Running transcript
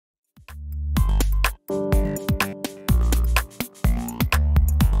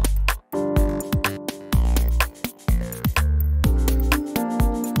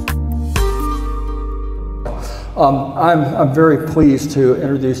I'm very pleased to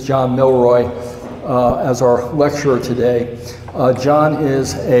introduce John Mylroie as our lecturer today. John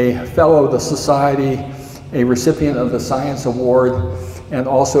is a fellow of the Society, a recipient of the Science Award, and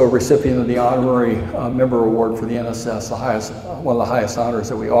also a recipient of the Honorary Member Award for the NSS, one of the highest honors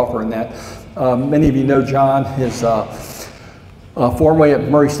that we offer in that. Many of you know John is formerly at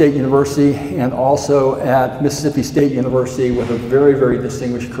Murray State University and also at Mississippi State University with a very, very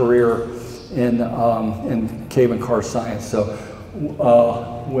distinguished career in cave and karst science. So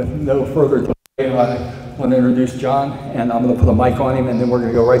with no further delay, I want to introduce John, and I'm going to put a mic on him, and then we're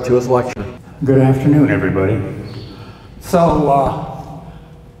going to go right to his lecture. Good afternoon, everybody. So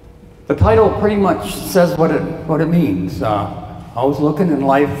the title pretty much says what it means. I was looking in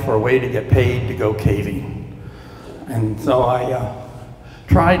life for a way to get paid to go caving. And so I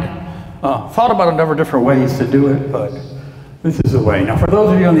thought about a number of different ways to do it, but this is a way. Now, for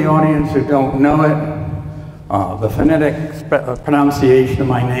those of you in the audience who don't know it, the phonetic pronunciation of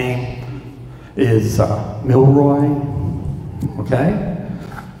my name is Mylroie, okay?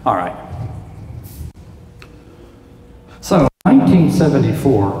 All right. So, in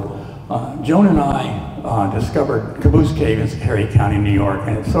 1974, Joan and I discovered Caboose Cave in Harry County, New York,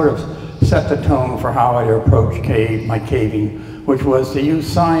 and it sort of set the tone for how I approach my caving, which was to use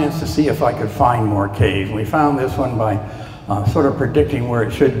science to see if I could find more caves. We found this one by sort of predicting where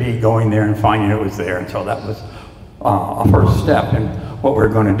it should be, going there and finding it was there, and so that was a first step in what we're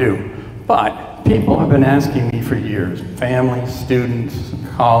going to do. But people have been asking me for years, families, students,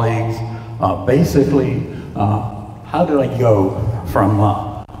 colleagues, basically, how did I go from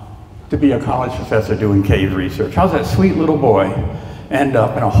to be a college professor doing cave research? How's that sweet little boy end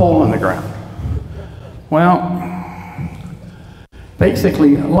up in a hole in the ground? Well,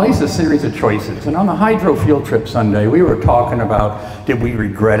 basically, life's a series of choices. And on the hydro field trip Sunday, we were talking about, did we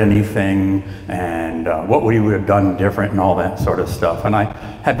regret anything, and what we would have done different and all that sort of stuff. And I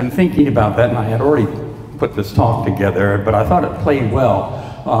had been thinking about that, and I had already put this talk together, but I thought it played well.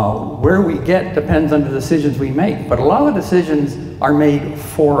 Where we get depends on the decisions we make, but a lot of the decisions are made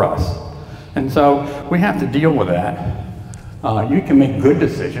for us. And so we have to deal with that. You can make good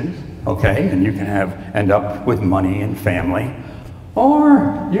decisions, okay, and you can end up with money and family,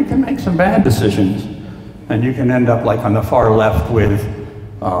 or you can make some bad decisions, and you can end up like on the far left with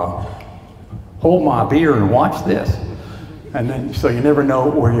hold my beer and watch this, and then so you never know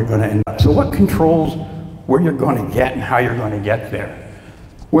where you're going to end up. So what controls where you're going to get and how you're going to get there?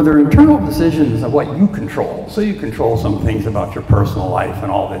 Well, there are internal decisions of what you control. So you control some things about your personal life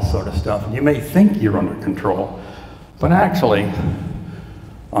and all this sort of stuff. And you may think you're under control, but actually,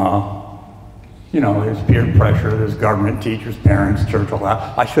 you know, there's peer pressure, there's government, teachers, parents, church, all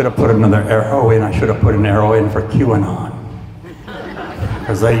that. I should have put another arrow in. I should have put an arrow in for QAnon.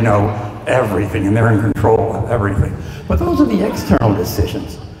 Because they know everything and they're in control of everything. But those are the external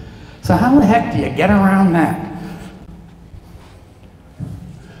decisions. So how the heck do you get around that?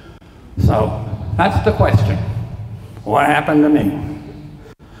 So that's the question. What happened to me?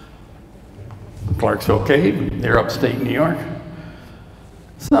 Clarksville Cave, they're upstate New York.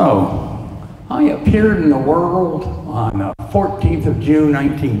 So I appeared in the world on the 14th of June,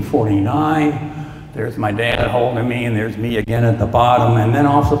 1949. There's my dad holding me, and there's me again at the bottom. And then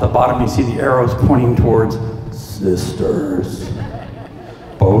off at the bottom, you see the arrows pointing towards sisters.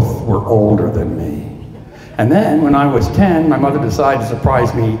 Both were older than me. And then, when I was 10, my mother decided to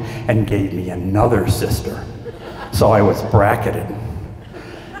surprise me and gave me another sister. So I was bracketed.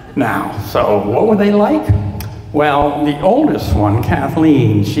 Now, so what were they like? Well, the oldest one,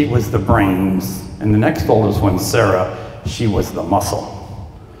 Kathleen, she was the brains. And the next oldest one, Sarah, she was the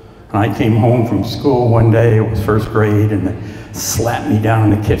muscle. And I came home from school one day, it was first grade, and they slapped me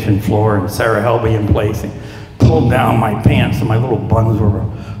down on the kitchen floor, and Sarah held me in place and pulled down my pants, and my little buns were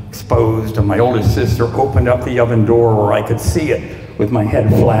exposed, and my oldest sister opened up the oven door where I could see it with my head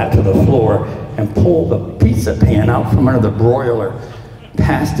flat to the floor and pulled the pizza pan out from under the broiler,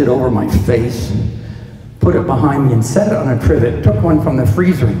 passed it over my face, put it behind me and set it on a trivet, took one from the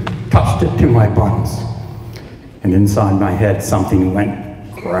freezer and touched it to my buns. And inside my head something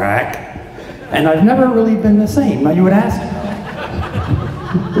went crack. And I've never really been the same. Now you would ask,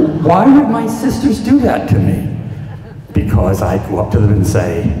 why would my sisters do that to me? Because I'd go up to them and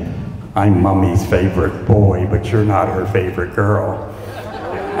say, I'm Mummy's favorite boy, but you're not her favorite girl.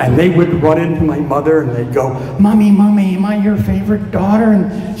 And they would run into my mother and they'd go, Mommy, Mommy, am I your favorite daughter?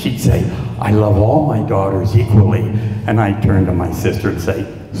 And she'd say, I love all my daughters equally. And I'd turn to my sister and say,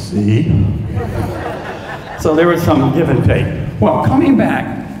 see? So there was some give and take. Well, coming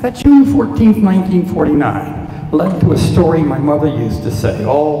back, that June 14th, 1949 led to a story my mother used to say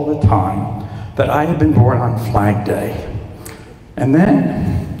all the time. that I had been born on Flag Day. And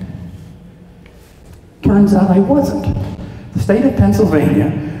then, turns out I wasn't. The state of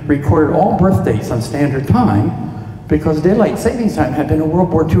Pennsylvania recorded all birth dates on standard time because daylight savings time had been a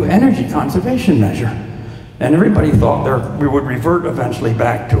World War II energy conservation measure. And everybody thought we would revert eventually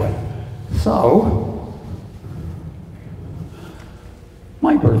back to it. So,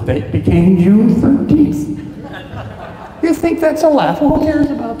 my birth date became June 13th. You think that's a laugh? Who cares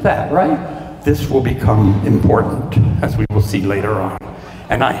about that, right? This will become important, as we will see later on.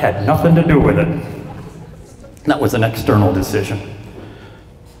 And I had nothing to do with it. That was an external decision.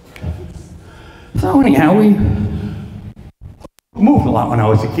 So anyhow, we moved a lot when I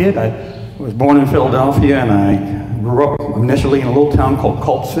was a kid. I was born in Philadelphia, and I grew up initially in a little town called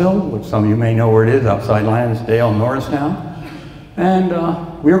Coltsville, which some of you may know where it is, outside Lansdale, Norristown. And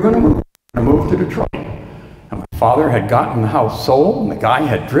we were going to move to Detroit. And my father had gotten the house sold, and the guy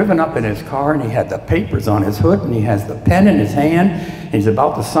had driven up in his car, and he had the papers on his hood, and he has the pen in his hand, and he's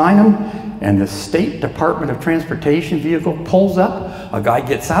about to sign them, and the State Department of Transportation vehicle pulls up, a guy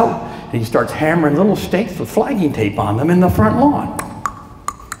gets out, and he starts hammering little stakes with flagging tape on them in the front lawn.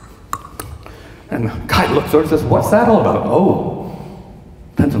 And the guy looks over and says, "What's that all about?" "Oh,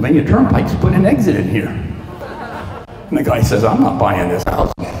 Pennsylvania Turnpike's put an exit in here." And the guy says, "I'm not buying this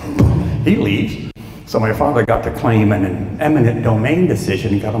house." He leaves. So my father got to claim an eminent domain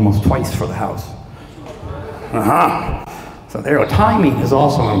decision. He got almost twice for the house. So there, timing is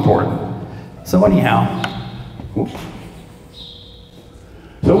also important. So anyhow, whoops.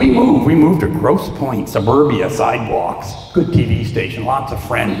 So we moved to Grosse Pointe, suburbia, sidewalks, good TV station, lots of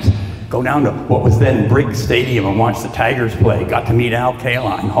friends. Go down to what was then Briggs Stadium and watch the Tigers play. Got to meet Al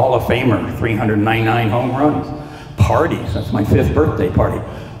Kaline, Hall of Famer, 399 home runs. Parties, that's my 5th birthday party.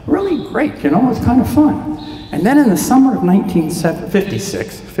 Really great, you know, it was kind of fun. And then in the summer of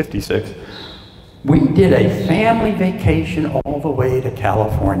 1956, we did a family vacation all the way to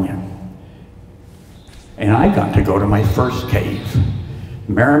California. And I got to go to my first cave,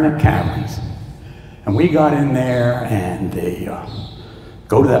 Merrimack Caverns. And we got in there, and they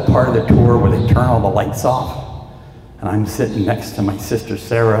go to that part of the tour where they turn all the lights off. And I'm sitting next to my sister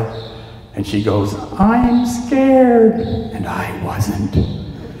Sarah, and she goes, "I'm scared." And I wasn't.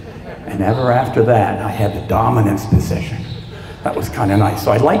 And ever after that, I had the dominance position. That was kind of nice.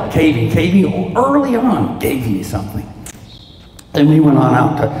 So I liked caving. Caving early on gave me something. Then we went on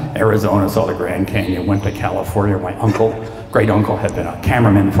out to Arizona, saw the Grand Canyon, went to California. My uncle, great uncle, had been a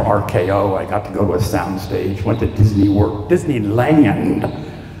cameraman for RKO. I got to go to a sound stage, went to Disneyland,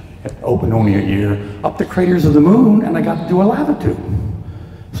 opened only a year, up the craters of the moon, and I got to do a lava tube.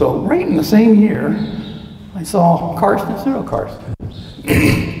 So right in the same year, I saw Karsten, pseudo Karsten.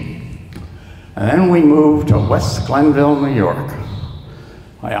 And then we moved to West Glenville, New York.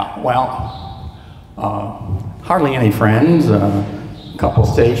 Hardly any friends, a couple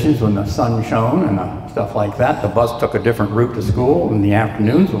stations when the sun shone and stuff like that. The bus took a different route to school in the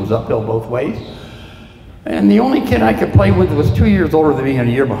afternoons. It was uphill both ways. And the only kid I could play with was 2 years older than me and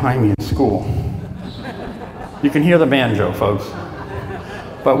a year behind me in school. You can hear the banjo, folks.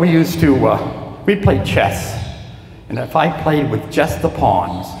 But we used to, we'd play chess. And if I played with just the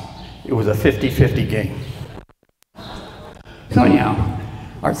pawns, it was a 50-50 game. So anyhow,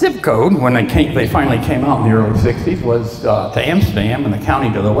 our zip code, when they finally came out in the early 60s, was to Amsterdam in the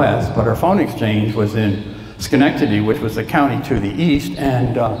county to the west, but our phone exchange was in Schenectady, which was the county to the east,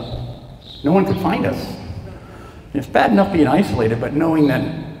 and no one could find us. It's bad enough being isolated, but knowing that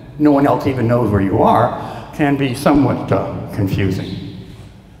no one else even knows where you are can be somewhat confusing.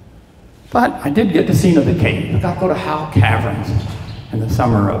 But I did get to see the cave. I got to go to Howe Caverns in the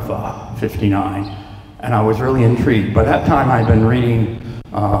summer of '59, and I was really intrigued. By that time, I'd been reading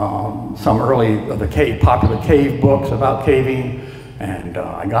some early popular cave books about caving, and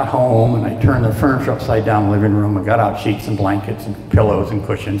I got home and I turned the furniture upside down in the living room and got out sheets and blankets and pillows and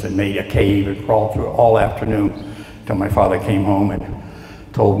cushions and made a cave and crawled through it all afternoon until my father came home and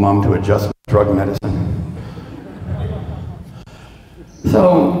told Mom to adjust drug medicine.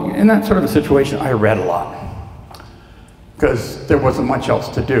 So in that sort of a situation, I read a lot because there wasn't much else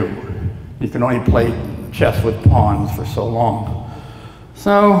to do. You can only play chess with pawns for so long.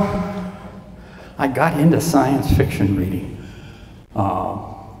 So I got into science fiction reading.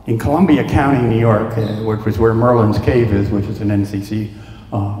 In Columbia County, New York, which was where Merlin's Cave is, which is an NCC,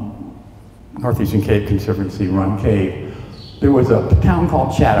 Northeastern Cave Conservancy run cave, there was a town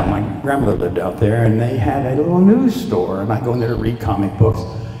called Chatham. My grandmother lived out there, and they had a little news store, and I go in there to read comic books.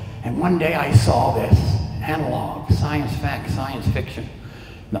 And one day I saw this analog, science fiction,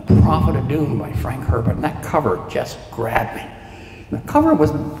 The Prophet of Doom by Frank Herbert, and that cover just grabbed me. The cover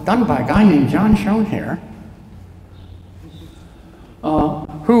was done by a guy named John Schoen here,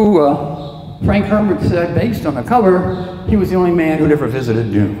 who Frank Herbert said, based on the cover, he was the only man who'd ever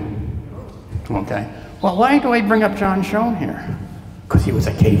visited Dune. Okay. Well, why do I bring up John Schoen here? Because he was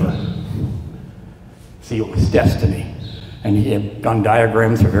a caver. See, it was destiny. And he had done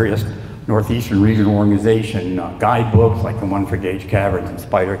diagrams for various Northeastern Regional Organization guidebooks, like the one for Gage Caverns and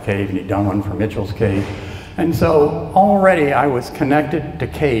Spider Cave, and he'd done one for Mitchell's Cave. And so already I was connected to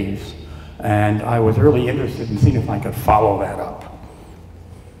caves, and I was really interested in seeing if I could follow that up.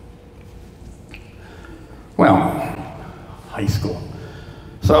 Well, high school.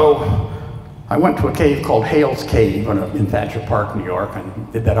 So I went to a cave called Hale's Cave in Thatcher Park, New York,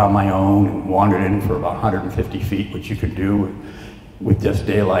 and did that on my own and wandered in for about 150 feet, which you could do with just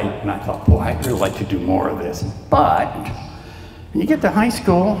daylight. And I thought, boy, I'd really like to do more of this. But when you get to high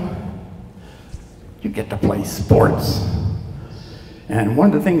school, you get to play sports. And one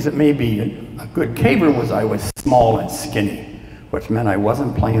of the things that made me a good caver was I was small and skinny, which meant I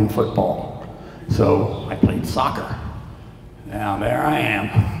wasn't playing football. So I played soccer. Now there I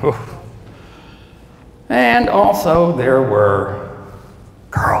am. Oof. And also there were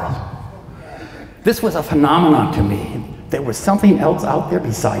girls. This was a phenomenon to me. There was something else out there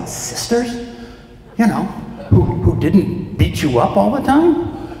besides sisters, you know, who didn't beat you up all the time.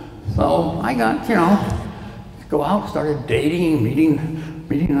 So I got, you know, go out, started dating,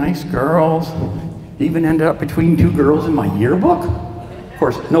 meeting nice girls, even ended up between two girls in my yearbook. Of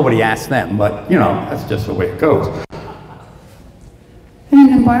course, nobody asked them, but, you know, that's just the way it goes.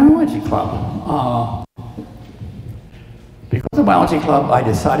 And in biology club. Because of biology club, I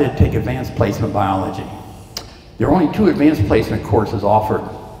decided to take advanced placement biology. There were only two advanced placement courses offered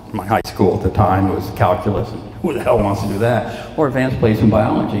in my high school at the time. It was calculus, and who the hell wants to do that? Or advanced placement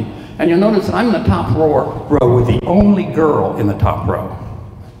biology. And you'll notice I'm in the top row with the only girl in the top row.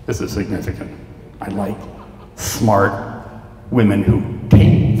 This is significant. I like smart women who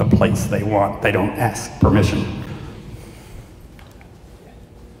take the place they want. They don't ask permission.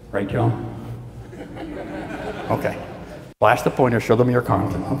 Right, Joan? Okay. Flash the pointer, show them your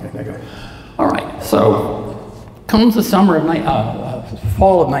content. Okay, there you go. All right, so comes the summer of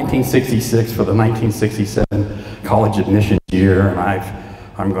fall of 1966 for the 1967 college admissions year, and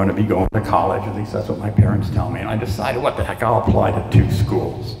I'm going to be going to college, at least that's what my parents tell me, and I decided, what the heck, I'll apply to two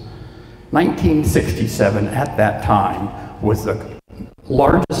schools. 1967, at that time, was the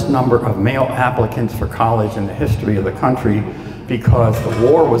largest number of male applicants for college in the history of the country because the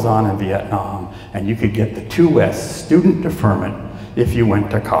war was on in Vietnam, and you could get the 2S student deferment if you went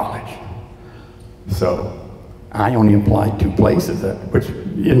to college. So I only applied two places, which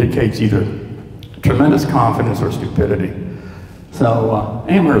indicates either tremendous confidence or stupidity. So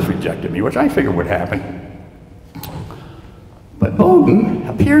Amherst rejected me, which I figured would happen. But Bowdoin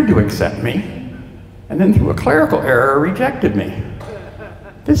appeared to accept me, and then through a clerical error rejected me.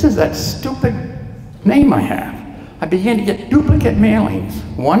 This is that stupid name I have. I began to get duplicate mailings,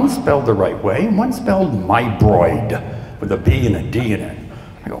 one spelled the right way, and one spelled Mylroie, with a B and a D in it.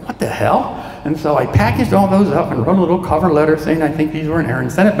 I go, what the hell? And so I packaged all those up and wrote a little cover letter saying I think these were in error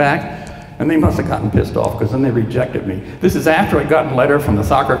and sent it back, and they must have gotten pissed off because then they rejected me. This is after I'd gotten a letter from the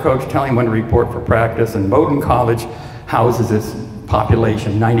soccer coach telling when to report for practice, and Bowdoin College houses this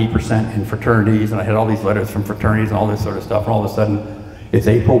population, 90% in fraternities, and I had all these letters from fraternities and all this sort of stuff, and all of a sudden, it's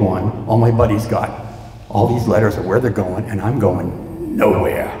April 1, all my buddies got all these letters of where they're going, and I'm going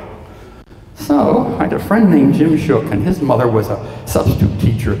nowhere. So I had a friend named Jim Shook, and his mother was a substitute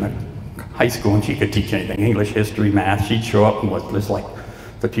teacher in the high school, and she could teach anything, English, history, math. She'd show up and was just like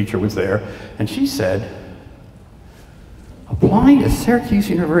the teacher was there. And she said, apply to Syracuse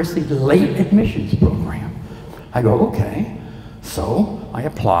University late admissions program. I go, okay. So I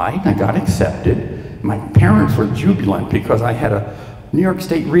applied, and I got accepted. My parents were jubilant because I had a New York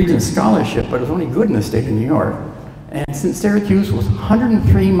State Regents scholarship, but it was only good in the state of New York. And since Syracuse was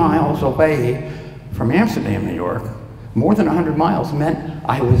 103 miles away from Amsterdam, New York, more than 100 miles meant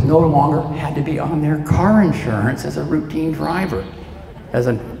I was no longer had to be on their car insurance as a routine driver. As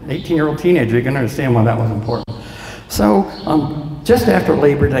an 18-year-old teenager, you can understand why that was important. So just after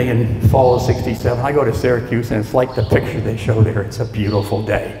Labor Day in fall of '67, I go to Syracuse, and it's like the picture they show there. It's a beautiful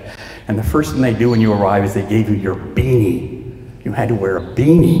day. And the first thing they do when you arrive is they gave you your beanie. You had to wear a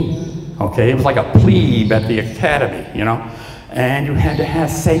beanie, okay? It was like a plebe at the academy, you know? And you had to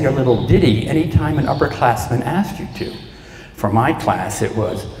say your little ditty anytime an upperclassman asked you to. For my class, it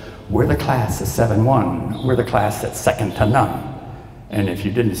was, we're the class that's 7-1, we're the class that's second to none. And if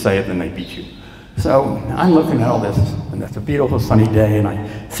you didn't say it, then they beat you. So I'm looking at all this, and it's a beautiful sunny day, and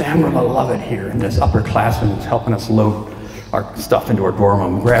I say, I'm gonna love it here. And this upperclassman is helping us load our stuff into our dorm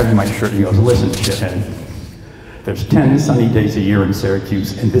room, grabs my shirt, and he goes, listen, shithead, there's 10 sunny days a year in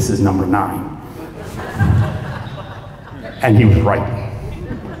Syracuse, and this is number 9. And he was right.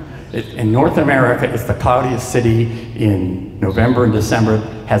 In North America, it's the cloudiest city in November and December,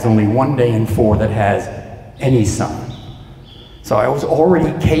 has only 1 day in 4 that has any sun. So I was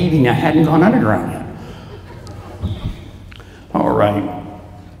already caving, I hadn't gone underground yet. All right.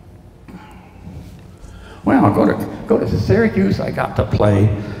 Well, go to Syracuse, I got to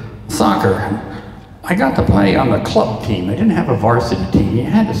play soccer. I got to play on the club team. I didn't have a varsity team. You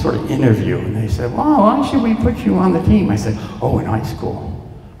had to sort of interview, and they said, well, why should we put you on the team? I said, oh, in high school,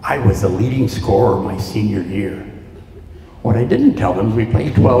 I was the leading scorer my senior year. What I didn't tell them is we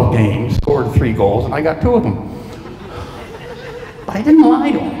played 12 games, scored 3 goals, and I got 2 of them. But I didn't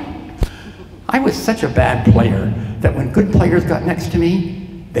lie to them. I was such a bad player that when good players got next to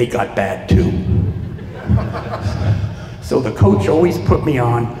me, they got bad too. So the coach always put me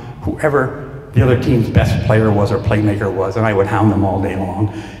on whoever the other team's best player was or playmaker was, and I would hound them all day long.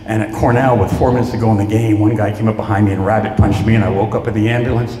 And at Cornell, with 4 minutes to go in the game, one guy came up behind me and rabbit punched me, and I woke up in the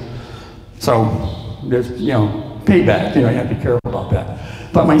ambulance. So there's, payback. You have to be careful about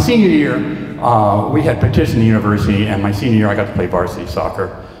that. But my senior year, we had petitioned the university, and my senior year, I got to play varsity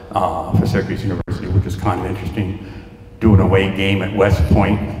soccer for Syracuse University, which is kind of interesting. Do an away game at West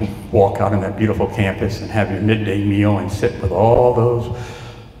Point, walk out on that beautiful campus and have your midday meal and sit with all those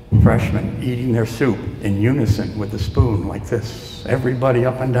freshmen eating their soup in unison with the spoon like this. Everybody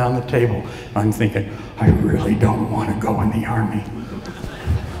up and down the table. I'm thinking, I really don't want to go in the Army.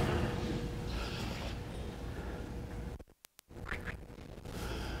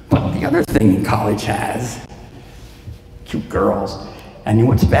 But the other thing college has, cute girls. And you know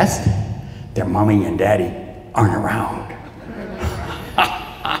what's best? Their mommy and daddy aren't around.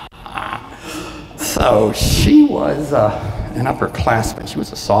 So she was an upperclassman. She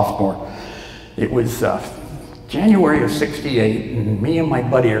was a sophomore. It was January of '68, and me and my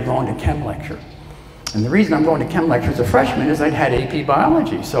buddy are going to chem lecture. And the reason I'm going to chem lecture as a freshman is I'd had AP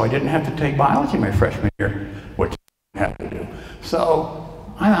biology, so I didn't have to take biology my freshman year, which I didn't have to do.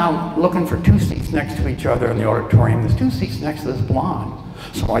 So I'm out looking for 2 seats next to each other in the auditorium. There's 2 seats next to this blonde.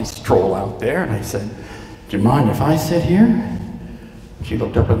 So I stroll out there and I said, do you mind if I sit here? She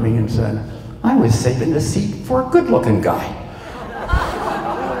looked up at me and said, I was saving the seat for a good-looking guy.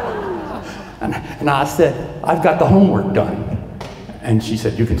 and I said, I've got the homework done. And she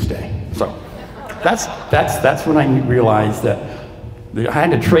said, you can stay. So that's when I realized that I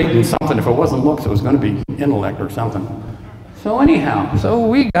had to trade in something. If it wasn't looks, it was going to be intellect or something. So anyhow, so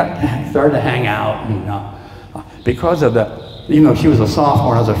we started to hang out, and because of she was a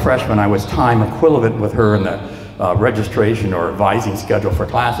sophomore, I was a freshman, I was time equivalent with her in the registration or advising schedule for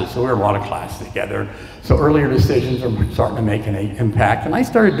classes, so we were a lot of classes together. So earlier decisions are starting to make an impact, and I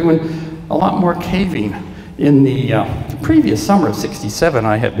started doing a lot more caving. In the previous summer of '67,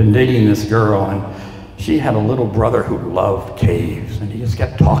 I had been dating this girl, and she had a little brother who loved caves, and he just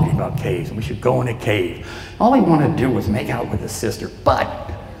kept talking about caves, and we should go in a cave. All he wanted to do was make out with his sister,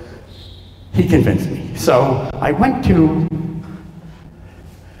 but he convinced me. So I went to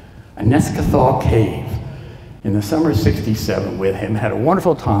a Nescathal cave in the summer of '67 with him, had a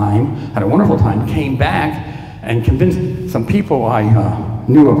wonderful time, came back and convinced some people I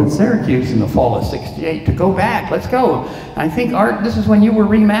knew of in Syracuse in the fall of '68 to go back, let's go. I think, Art, this is when you were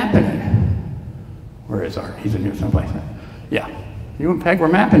remapping it. Where is Art? He's in here someplace. Yeah, you and Peg were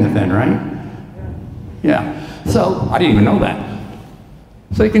mapping it then, right? Yeah, so I didn't even know that.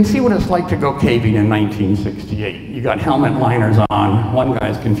 So you can see what it's like to go caving in 1968. You got helmet liners on. One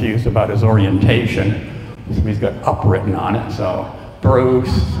guy's confused about his orientation. He's got up written on it. So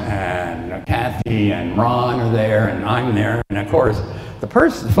Bruce and Kathy and Ron are there, and I'm there. And of course, the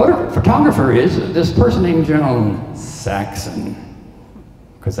photographer is this person named Joan Saxon,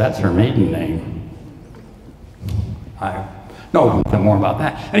 because that's her maiden name. I know nothing more about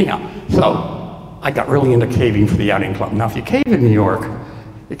that. Anyhow, so I got really into caving for the outing club. Now, if you cave in New York,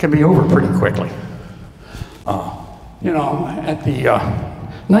 it can be over pretty quickly. At the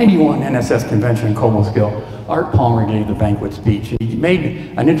 91 NSS convention in Cobleskill, Art Palmer gave the banquet speech. He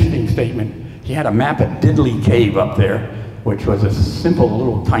made an interesting statement. He had a map at Diddley Cave up there, which was a simple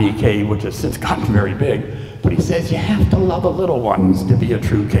little tiny cave, which has since gotten very big. But he says you have to love the little ones to be a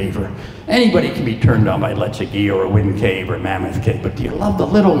true caver. Anybody can be turned on by Lechegi or a Wind Cave or a Mammoth Cave, but do you love the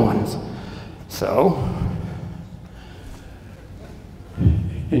little ones? So,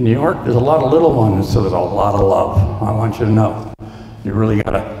 in New York, there's a lot of little ones, so there's a lot of love. I want you to know. You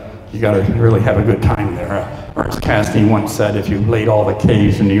gotta really have a good time there. Ernest Castine once said, if you laid all the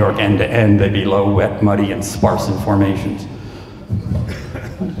caves in New York end to end, they'd be low, wet, muddy, and sparse in formations.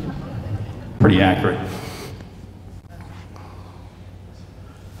 pretty accurate.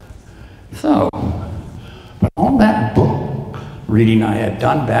 So, but all that book reading I had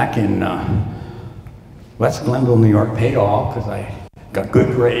done back in West Glenville, New York paid off because I got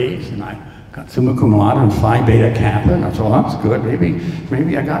good grades and I got summa cum laude and Phi Beta Kappa, and I thought, well, that's good.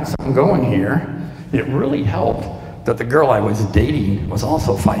 Maybe I got something going here. It really helped that the girl I was dating was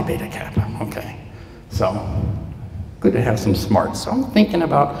also Phi Beta Kappa. Okay, so good to have some smarts. So I'm thinking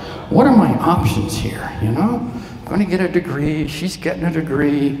about what are my options here. You know, I'm going to get a degree. She's getting a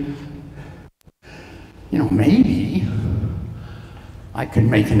degree. You know, maybe I could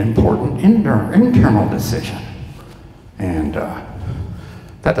make an important internal decision. And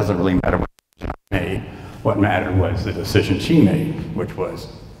that doesn't really matter what she made. What mattered was the decision she made, which was,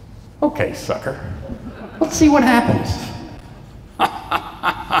 okay, sucker, let's see what happens.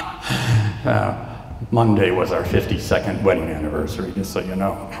 Monday was our 52nd wedding anniversary, just so you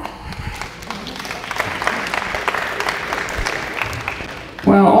know.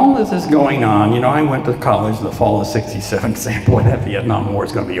 Well, all this is going on. You know, I went to college in the fall of '67 saying, boy, that Vietnam War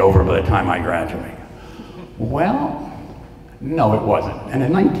is going to be over by the time I graduate. Well, no, it wasn't. And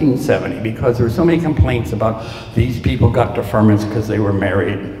in 1970, because there were so many complaints about these people got deferments because they were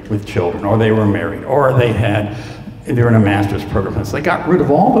married with children, or they were married, or they were in a master's program. So they got rid of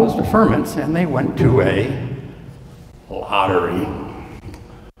all those deferments and they went to a lottery.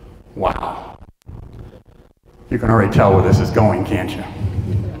 Wow. You can already tell where this is going, can't you?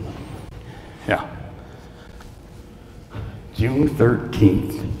 Yeah. June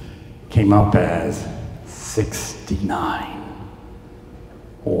 13th came up as 69.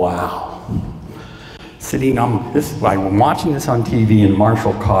 Wow. Sitting on this, I'm watching this on TV in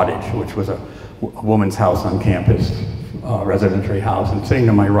Marshall Cottage, which was a woman's house on campus, residential house, and sitting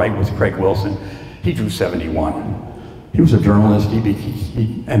to my right was Craig Wilson. He drew 71. He was a journalist.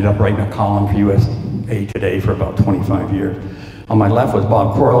 He ended up writing a column for USA Today for about 25 years. On my left was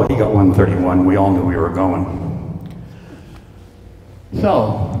Bob Coral. He got 131. We all knew we were going.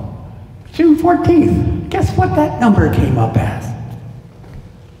 So, June 14th, guess what that number came up as?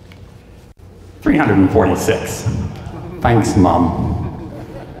 346. Thanks, Mom.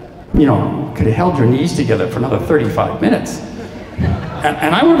 You know, could have held your knees together for another 35 minutes.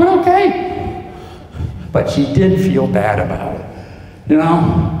 And I would have been okay. But she did feel bad about it. You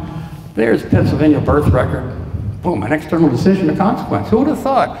know, there's Pennsylvania birth record. Boom, an external decision of consequence. Who would have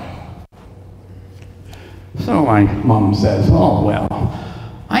thought? So my mom says, oh, well,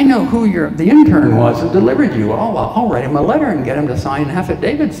 I know who the intern was who delivered you. Oh, well, I'll write him a letter and get him to sign an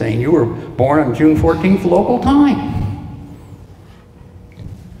affidavit saying you were born on June 14th local time.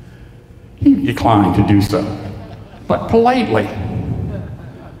 He declined to do so, but politely.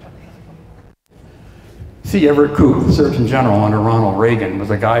 C. Everett Koop, the Surgeon General under Ronald Reagan, was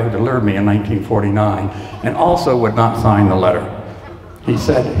a guy who delivered me in 1949 and also would not sign the letter. He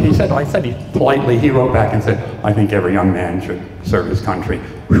politely, he wrote back and said, I think every young man should serve his country.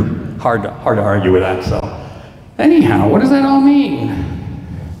 Whew, hard to argue with that, so. Anyhow, what does that all mean?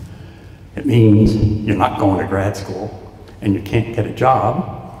 It means you're not going to grad school and you can't get a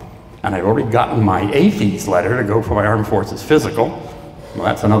job. And I'd already gotten my APHES letter to go for my Armed Forces physical. Well,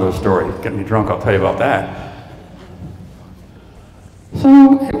 that's another story. Get me drunk, I'll tell you about that.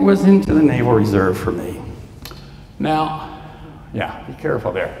 So it was into the Naval Reserve for me. Now, yeah, be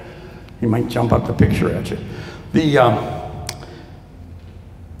careful there. He might jump up the picture at you.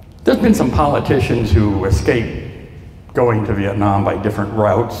 There's been some politicians who escaped going to Vietnam by different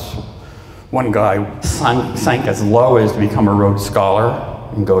routes. One guy sank as low as to become a Rhodes Scholar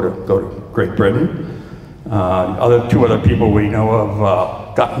and go to Great Britain. Two other people we know of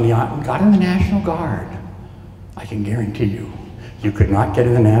got in the National Guard. I can guarantee you, you could not get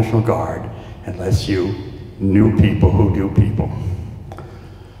in the National Guard unless you knew people who knew people.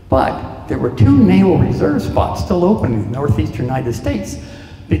 But there were 2 Naval Reserve spots still open in the northeastern United States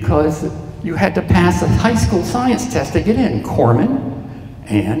because you had to pass a high school science test to get in, corpsman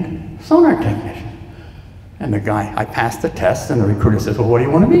and sonar technician. And the guy, I passed the test and the recruiter says, well, what do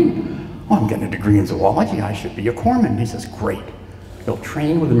you want to be? Oh, I'm getting a degree in zoology, I should be a corpsman. He says, great. You'll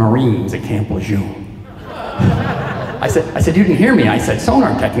train with the Marines at Camp Lejeune. I said, you didn't hear me. I said,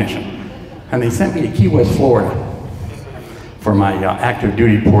 sonar technician. And they sent me to Key West, Florida for my active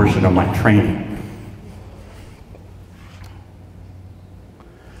duty portion of my training.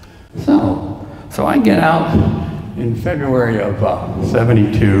 So I get out in February of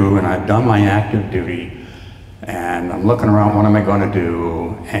 '72 and I've done my active duty and I'm looking around, what am I going to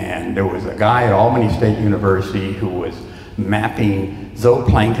do? And there was a guy at Albany State University who was mapping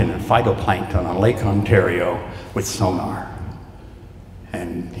zooplankton and phytoplankton on Lake Ontario with sonar.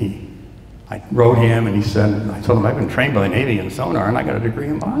 And I wrote him and he said, I told him I've been trained by the Navy in sonar and I got a degree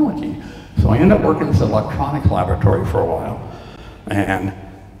in biology. So I ended up working in this electronics laboratory for a while. And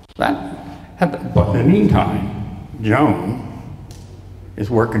but in the meantime, Joan is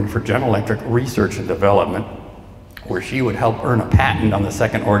working for General Electric Research and Development, where she would help earn a patent on the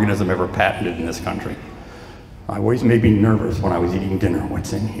second organism ever patented in this country. I always made me nervous when I was eating dinner.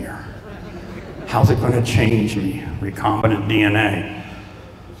 What's in here? How's it going to change me? Recombinant DNA.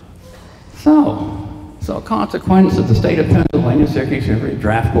 So a consequence of the state of Pennsylvania Secretary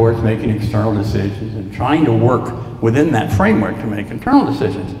draft boards making external decisions and trying to work within that framework to make internal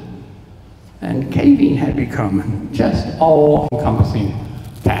decisions. And caving had become just all-encompassing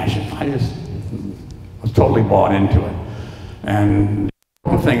passion. I just was totally bought into it. And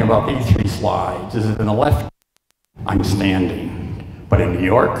the thing about these 3 slides is that in the left, I'm standing. But in New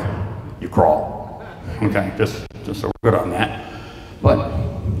York, you crawl. Okay, just so we're good on that. But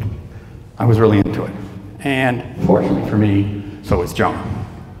I was really into it. And fortunately for me, so is Joan.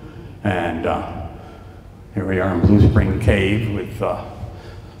 And here we are in Blue Spring Cave with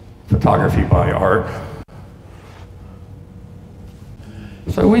photography by Art.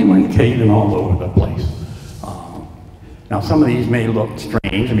 So we went caving all over the place. Now some of these may look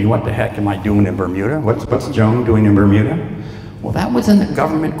strange. I mean, what the heck am I doing in Bermuda? What's Joan doing in Bermuda? Well, that was in the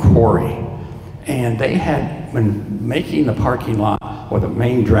government quarry. And they had been making the parking lot, or the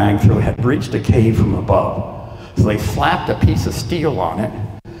main drag through, had breached a cave from above. So they slapped a piece of steel on it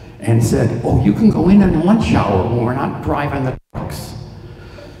and said, oh, you can go in a lunch hour when we're not driving the trucks.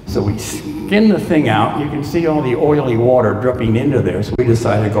 So we skinned the thing out. You can see all the oily water dripping into there, so we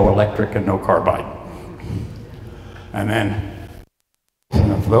decided to go electric and no carbide. And then,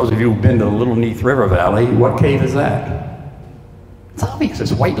 for those of you who've been to the Little Neath River Valley, what cave is that? It's obvious,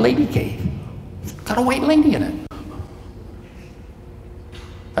 it's White Lady Cave. It's got a white lady in it.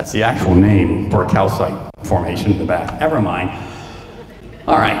 That's the actual name for a calcite formation in the back. Never mind.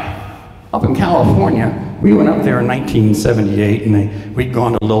 All right. Up in California, we went up there in 1978, and we'd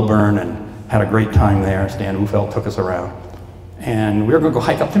gone to Lilburn and had a great time there. Stan Ufeld took us around. And we were going to go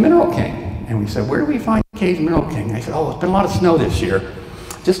hike up to Mineral King. And we said, where do we find Cave Mineral King? I said, oh, there's been a lot of snow this year.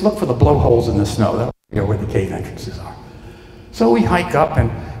 Just look for the blowholes in the snow. That'll be where the cave entrances are. So we hike up, and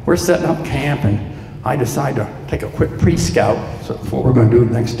we're setting up camp, and I decide to take a quick pre-scout so for what we're going to do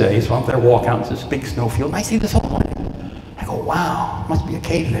the next day. So I'm there, walk out into this big snowfield, and I see this hole in it. I go, wow, must be a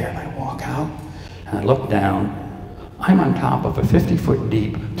cave there. And I walk out, and I look down. I'm on top of a 50-foot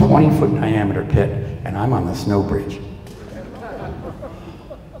deep, 20-foot diameter pit, and I'm on the snow bridge.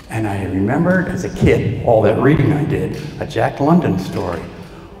 And I remembered as a kid, all that reading I did, a Jack London story,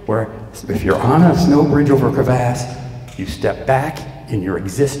 where if you're on a snow bridge over a crevasse, you step back in your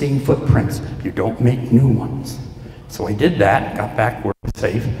existing footprints. You don't make new ones. So I did that, got back where it was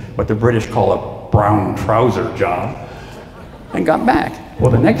safe, what the British call a brown trouser job, and got back.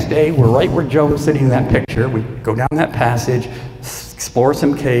 Well, the next day, we're right where Joe was sitting in that picture. We go down that passage, explore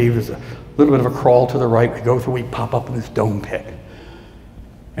some caves, a little bit of a crawl to the right. We go through, we pop up in this dome pit.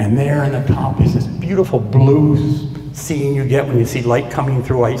 And there in the top is this beautiful blue scene you get when you see light coming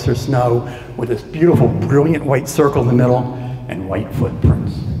through ice or snow, with this beautiful, brilliant white circle in the middle and white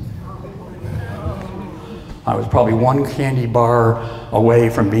footprints. I was probably one candy bar away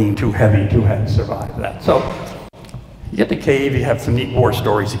from being too heavy to survive that. So you get the cave, you have some neat war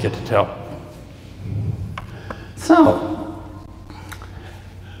stories you get to tell. So,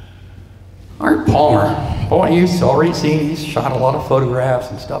 Art Palmer, boy, you've already seen, he's shot a lot of photographs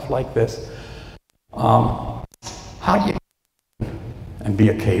and stuff like this. How do you and be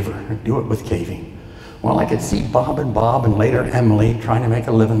a caver and do it with caving? Well, I could see Bob and later Emily trying to make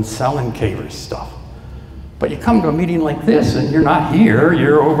a living selling cavers stuff. But you come to a meeting like this and you're not here,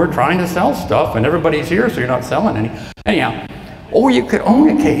 you're over trying to sell stuff and everybody's here, so you're not selling any. Anyhow, or you could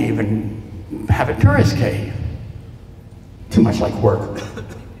own a cave and have a tourist cave. Too much like work.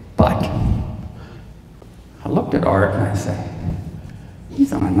 But I looked at Art and I said,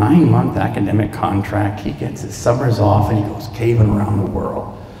 he's on a 9-month academic contract. He gets his summers off and he goes caving around the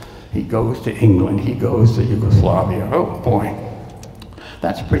world. He goes to England, he goes to Yugoslavia. Oh boy,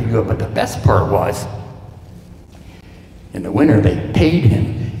 that's pretty good. But the best part was, in the winter they paid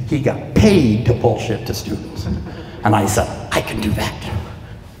him. He got paid to bullshit to students. And I said, I can do that.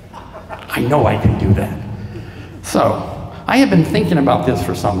 I know I can do that. So I have been thinking about this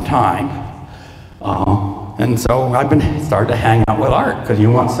for some time. And so I've been started to hang out with Art because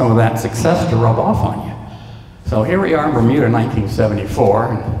you want some of that success to rub off on you. So here we are in Bermuda,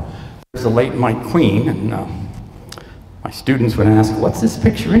 1974, and there's the late Mike Queen, and my students would ask, what's this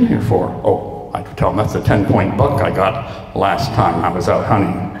picture in here for? Oh, I'd tell them that's a 10-point buck I got last time I was out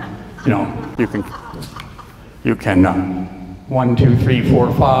hunting. You know, you can 1, 2, 3,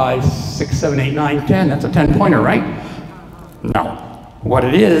 4, 5, 6, 7, 8, 9, 10. That's a 10-pointer, right? No. What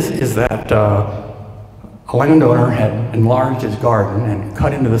it is that a landowner had enlarged his garden and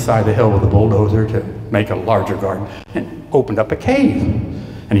cut into the side of the hill with a bulldozer to make a larger garden and opened up a cave.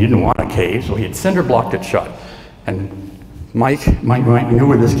 And he didn't want a cave, so he had cinder blocked it shut. And Mike knew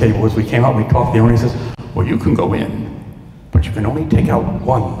where this cave was. We came out, we talked to the owner, he says, well, you can go in, but you can only take out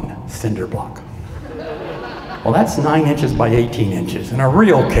 1 cinder block. Well, that's 9 inches by 18 inches, and a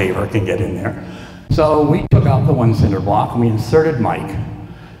real caver can get in there. So we took out the 1 cinder block, and we inserted Mike.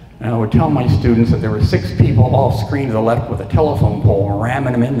 And I would tell my students that there were 6 people all screened to the left with a telephone pole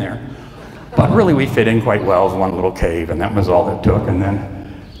ramming them in there. But really, we fit in quite well as one little cave, and that was all it took. And then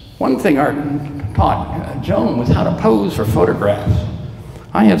one thing Art taught Joan was how to pose for photographs.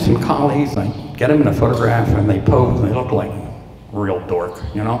 I have some colleagues, I get them in a photograph, and they pose, and they look like a real dork,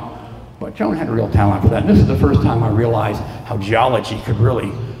 you know? But Joan had a real talent for that. And this is the first time I realized how geology could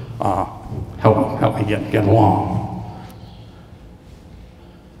really help me get along.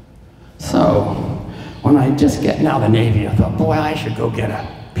 So, when I just getting out of the Navy, I thought, boy, I should go get a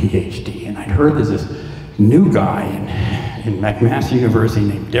PhD. And I'd heard there's this new guy in McMaster University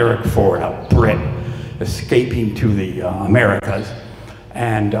named Derek Ford, a Brit, escaping to the Americas.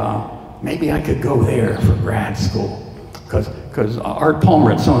 And maybe I could go there for grad school. Because Art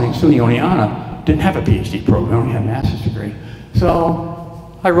Palmer at SUNY Oneonta didn't have a PhD program, only had a master's degree.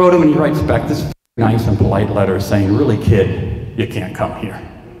 So I wrote him, and he writes back this nice and polite letter saying, really, kid, you can't come here.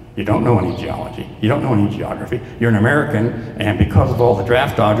 You don't know any geology. You don't know any geography. You're an American, and because of all the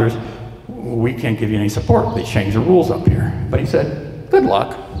draft dodgers, we can't give you any support. They changed the rules up here. But he said, good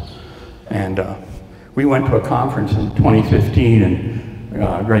luck. And we went to a conference in 2015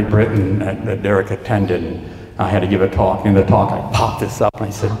 in Great Britain that Derek attended. And I had to give a talk. In the talk, I popped this up, and I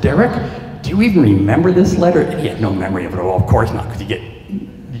said, Derek, do you even remember this letter? And he had no memory of it at all. Of course not, because you get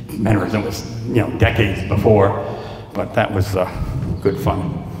memories. It was, you know, decades before. But that was good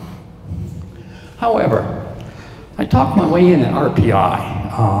fun. However, I talked my way in at RPI.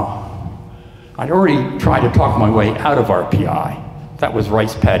 I'd already tried to talk my way out of RPI. That was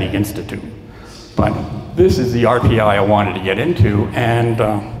Rice Paddy Institute. But this is the RPI I wanted to get into, and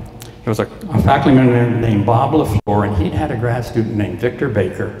there was a faculty member named Bob LaFleur, and he'd had a grad student named Victor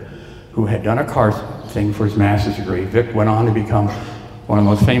Baker, who had done a car thing for his master's degree. Vic went on to become one of the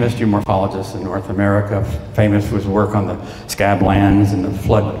most famous geomorphologists in North America, famous for his work on the scablands and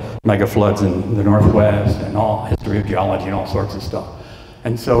the mega floods in the Northwest, and all history of geology and all sorts of stuff.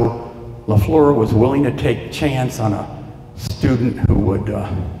 And so LaFleur was willing to take a chance on a student who would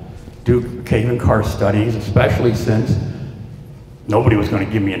do cave and karst studies, especially since nobody was going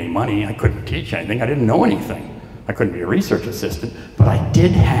to give me any money. I couldn't teach anything. I didn't know anything. I couldn't be a research assistant, but I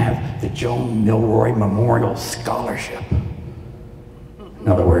did have the Joan Mylroie Memorial Scholarship. In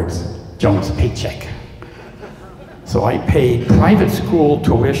other words, Joan's paycheck. So I paid private school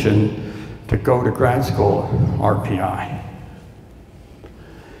tuition to go to grad school at RPI.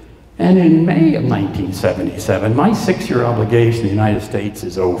 And in May of 1977, my 6-year obligation in the United States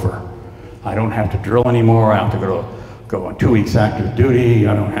is over. I don't have to drill anymore. I don't have to go on 2 weeks active duty.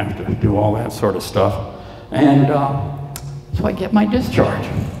 I don't have to do all that sort of stuff. And so I get my discharge.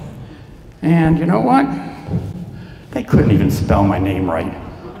 And you know what? They couldn't even spell my name right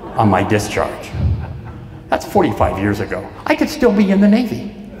on my discharge. That's 45 years ago. I could still be in the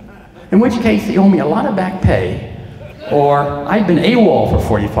Navy. In which case, they owe me a lot of back pay, or I've been AWOL for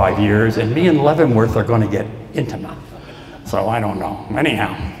 45 years, and me and Leavenworth are going to get intimate. So I don't know.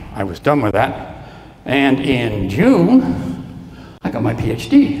 Anyhow, I was done with that. And in June, I got my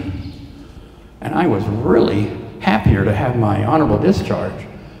PhD. And I was really happier to have my honorable discharge,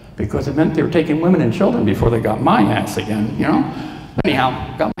 because it meant they were taking women and children before they got my ass again, you know?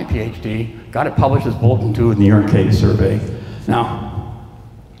 Anyhow, got my PhD, got it published as Bulletin 2 in the Urn Cave Survey. Now,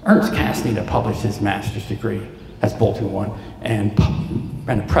 Ernst Cassidy to publish his master's degree as Bulletin 1 and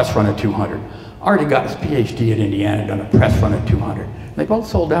a press run at 200. Already got his PhD at Indiana, done a press run at 200. They both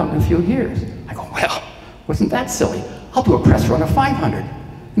sold out in a few years. I go, well, wasn't that silly? I'll do a press run of 500.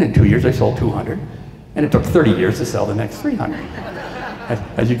 And in 2 years, I sold 200. And it took 30 years to sell the next 300.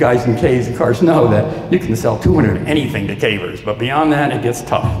 As you guys in caves and karst know, that you can sell 200 anything to cavers, but beyond that, it gets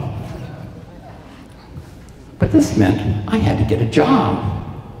tough. But this meant I had to get a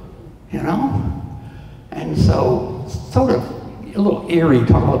job, you know? And so, sort of a little eerie,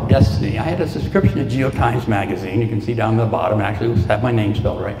 talk about destiny. I had a subscription to GeoTimes magazine. You can see down the bottom, actually, it have my name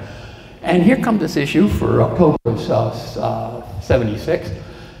spelled right. And here comes this issue for October of '76,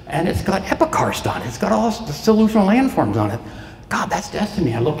 and it's got epikarst on it. It's got all the solutional landforms on it. God, that's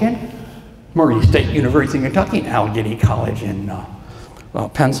destiny. I look in, Murray State University in Kentucky, Allegheny College in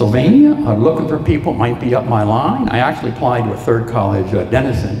Pennsylvania. I'm looking for people, might be up my line. I actually applied to a third college,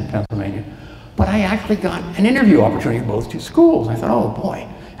 Denison, Pennsylvania. But I actually got an interview opportunity at both two schools. I thought, oh boy,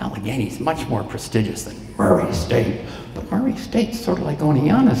 Allegheny's much more prestigious than Murray State. But Murray State's sort of like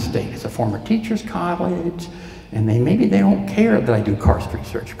Oneonta State. It's a former teacher's college, and maybe they don't care that I do karst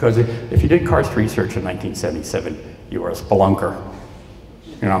research, because if you did karst research in 1977, you were a spelunker,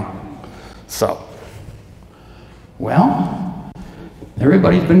 you know? So, well,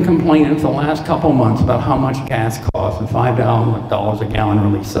 everybody's been complaining for the last couple months about how much gas costs, and $5 a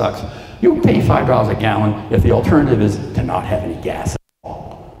gallon really sucks. You pay $5 a gallon if the alternative is to not have any gas.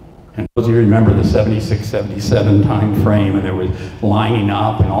 And those of you who remember the 76, 77 time frame, and there was lining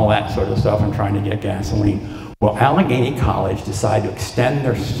up and all that sort of stuff and trying to get gasoline. Well, Allegheny College decided to extend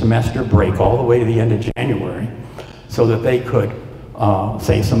their semester break all the way to the end of January so that they could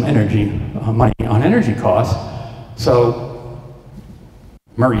save some money on energy costs. So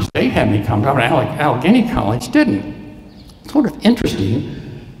Murray State had me come down, but Allegheny College didn't. It's sort of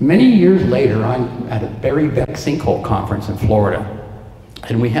interesting. Many years later, I'm at a Barry Beck sinkhole conference in Florida.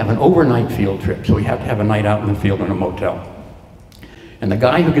 And we have an overnight field trip, so we have to have a night out in the field in a motel. And the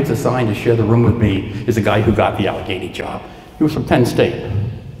guy who gets assigned to share the room with me is the guy who got the Allegheny job. He was from Penn State.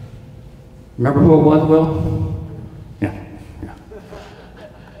 Remember who it was, Will? Yeah.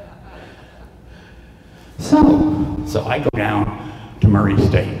 So I go down to Murray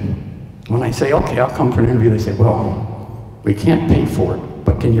State. When I say, okay, I'll come for an interview, they say, well, we can't pay for it,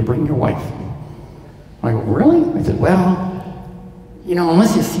 but can you bring your wife? I go, really? I said, well, you know,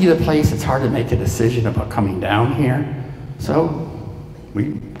 unless you see the place, it's hard to make a decision about coming down here. So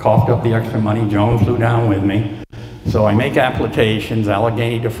we coughed up the extra money. Joan flew down with me. So I make applications,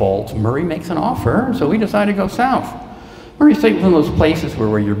 Allegheny defaults, Murray makes an offer, so we decided to go south. Murray State was one of those places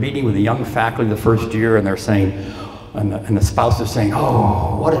where you're meeting with the young faculty the first year and they're saying, and the spouse is saying,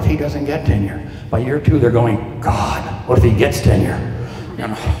 oh, what if he doesn't get tenure? By year two, they're going, God, what if he gets tenure? You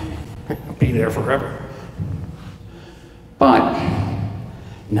know, he'll be there forever. But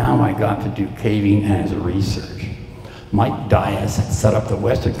now I got to do caving as a research. Mike Dias had set up the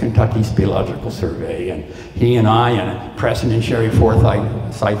Western Kentucky Speleological Survey, and he and I and Preston and Sherry Forsyth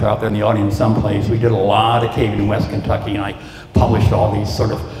out there in the audience someplace, we did a lot of caving in West Kentucky, and I published all these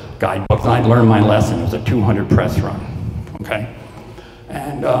sort of guidebooks, and I'd learned my lesson. It was a 200 press run, okay?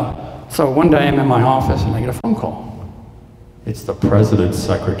 And so one day I'm in my office and I get a phone call. It's the president's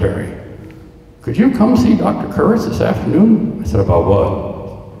secretary. Could you come see Dr. Kurtz this afternoon? I said, about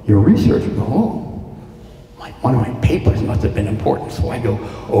what? Your research. I go, oh. One of my papers must have been important. So I go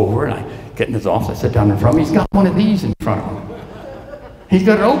over and I get in his office, I sit down in front of him. He's got one of these in front of him. He's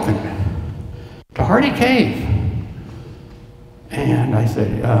got it open to Hardy Cave. And I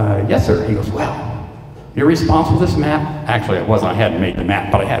said, yes, sir. He goes, well, you're responsible for this map? Actually, I wasn't. I hadn't made the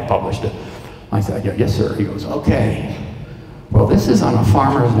map, but I had published it. I said, yeah, yes, sir. He goes, okay. Well, this is on a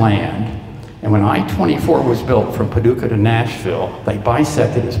farmer's land. And when I-24 was built from Paducah to Nashville, they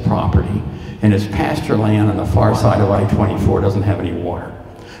bisected his property. And his pasture land on the far side of I-24 doesn't have any water.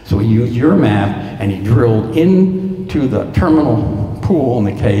 So he used your map and he drilled into the terminal pool in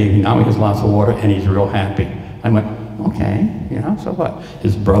the cave. Now he has lots of water and he's real happy. I went, okay, you know, so what?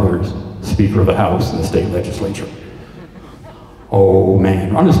 His brother's Speaker of the House in the state legislature. Oh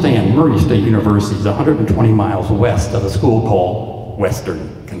man, understand, Murray State University is 120 miles west of a school called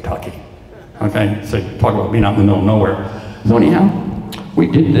Western Kentucky. Okay, so talk about being out in the middle of nowhere. So anyhow, we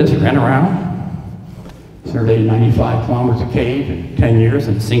did this, ran around, surveyed 95 kilometers of cave in 10 years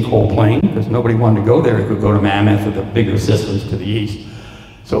in sinkhole plain, because nobody wanted to go there. They could go to Mammoth or the bigger systems to the east.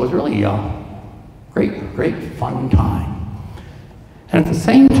 So it was really a great, great fun time. And at the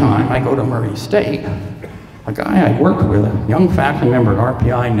same time, I go to Murray State. A guy I worked with, a young faculty member at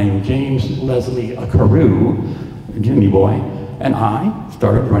RPI named James Leslie Carew, Jimmy Boy, and I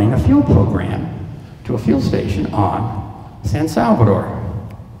started running a field program to a field station on San Salvador.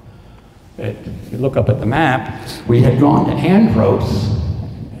 If you look up at the map, we had gone to Andros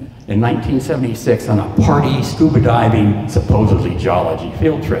in 1976 on a party scuba diving, supposedly geology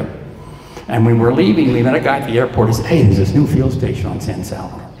field trip. And when we were leaving, we met a guy at the airport. He said, hey, there's this new field station on San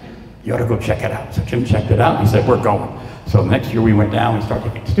Salvador. You ought to go check it out. So Jim checked it out and he said, we're going. So next year we went down, we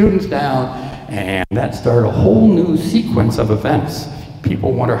started taking students down, and that started a whole new sequence of events.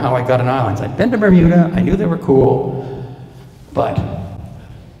 People wonder how I got on islands. I'd been to Bermuda, I knew they were cool, but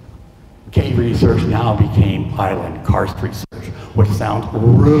cave research now became island karst research, which sounds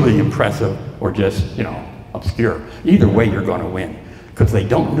really impressive or just, you know, obscure. Either way, you're going to win. Because they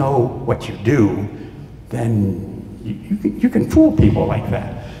don't know what you do, then you can fool people like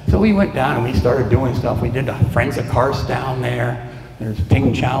that. So we went down and we started doing stuff. We did a Friends of Karst down there. There's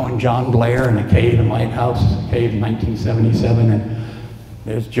Ping Chow and John Blair in a cave in Lighthouse Cave in 1977. And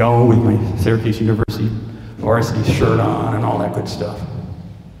there's Joe with my Syracuse University varsity shirt on and all that good stuff.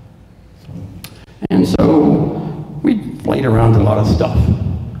 And so we played around with a lot of stuff.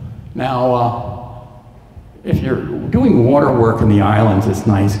 Now, if you're doing water work in the islands, it's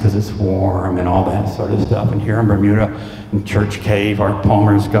nice because it's warm and all that sort of stuff. And here in Bermuda, in Church Cave, Art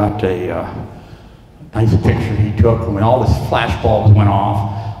Palmer's got a nice picture he took. And when all the flash bulbs went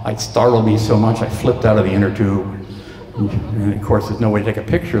off, it startled me so much I flipped out of the inner tube. And of course, there's no way to take a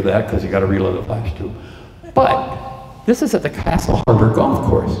picture of that because you got to reload the flash tube. But this is at the Castle Harbor Golf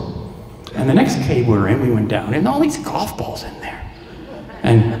Course. And the next cave we were in, we went down, and all these golf balls in there.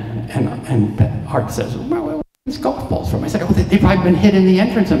 And Art says, where are these golf balls from? I said, oh, they've probably been hit in the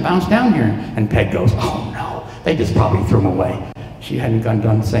entrance and bounced down here. And Peg goes, oh no, they just probably threw them away. She hadn't gotten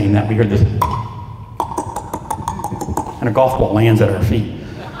done saying that. We heard this, and a golf ball lands at our feet.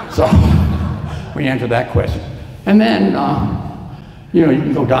 So we answered that question. And then, you know, you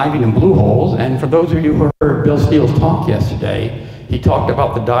can go diving in blue holes. And for those of you who heard Bill Steele's talk yesterday, he talked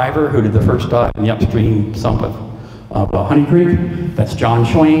about the diver who did the first dive in the upstream sump of Honey Creek. That's John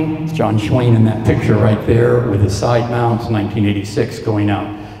Swain. It's John Swain in that picture right there with his side mounts, 1986, going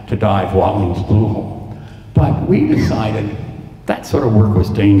out to dive Watling's Blue Hole. But we decided that sort of work was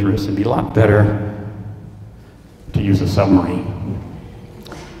dangerous. It'd be a lot better to use a submarine.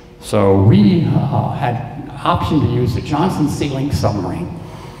 So we had option to use the Johnson Sea Link submarine.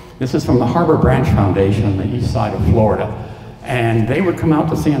 This is from the Harbor Branch Foundation on the east side of Florida. And they would come out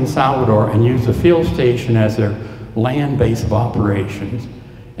to San Salvador and use the field station as their land base of operations.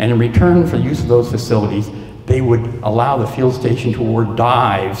 And in return for use of those facilities, they would allow the field station to award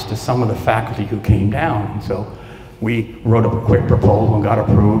dives to some of the faculty who came down. And so we wrote up a quick proposal and got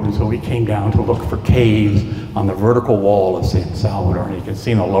approved, and so we came down to look for caves on the vertical wall of San Salvador. And you can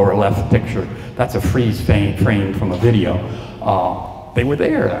see in the lower left picture, that's a freeze frame from a video. They were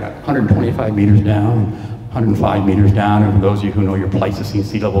there, 125 meters down, 105 meters down, and for those of you who know your Pleistocene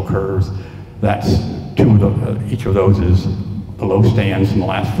sea level curves, that's each of those is the low stands in the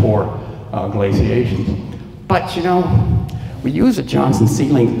last 4 glaciations. But you know, we used a Johnson Sea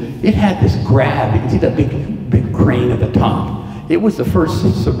Link. It had this grab. You can see that big crane at the top. It was the first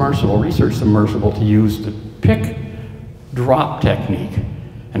research submersible to use the pick drop technique.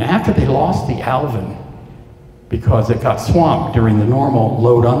 And after they lost the Alvin, because it got swamped during the normal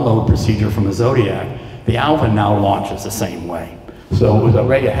load-unload procedure from a Zodiac, the Alvin now launches the same way. So it was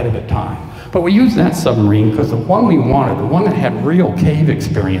way ahead of its time. But we used that submarine because the one we wanted, the one that had real cave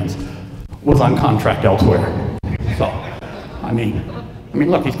experience, was on contract elsewhere. So, I mean,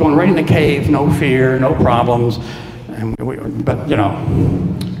 look, he's going right in the cave, no fear, no problems, but you know,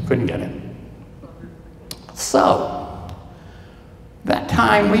 couldn't get it. So, that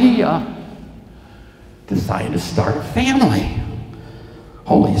time we decided to start a family.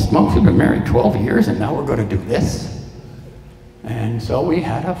 Holy smokes, we've been married 12 years and now we're going to do this. And so we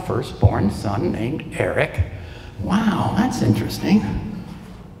had a firstborn son named Eric. Wow, that's interesting.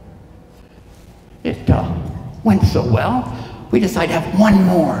 It went so well, we decided to have one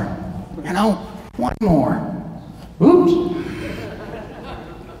more, you know, one more. Oops.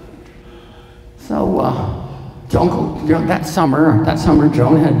 So, Joan, that summer,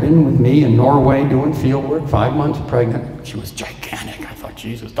 Joan had been with me in Norway doing field work, 5 months pregnant. She was gigantic. I thought,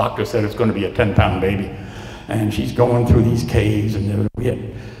 Jesus, doctor said it's going to be a 10-pound baby. And she's going through these caves, and we had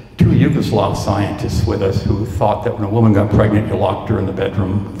 2 Yugoslav scientists with us who thought that when a woman got pregnant, you locked her in the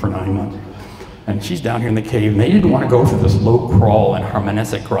bedroom for 9 months. And she's down here in the cave, and they didn't want to go through this low crawl in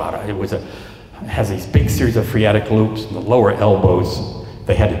Harmonesic Grotto. It has these big series of phreatic loops, and the lower elbows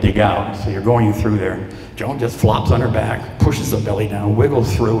they had to dig out. So you're going through there, and Joan just flops on her back, pushes the belly down,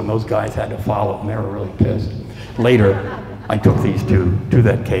 wiggles through, and those guys had to follow, and they were really pissed. Later, I took these 2 to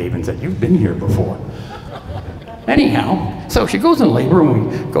that cave and said, "You've been here before." Anyhow, so she goes in labor, and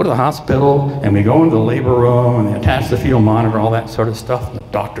we go to the hospital, and we go into the labor room, and they attach the fetal monitor, all that sort of stuff. And the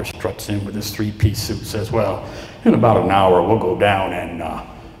doctor struts in with his 3-piece suit, says, "Well, in about an hour, we'll go down and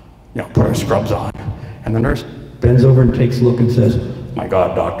you know, put our scrubs on." And the nurse bends over and takes a look and says, "My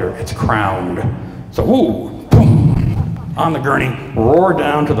God, doctor, it's crowned." So, ooh, boom, on the gurney, roar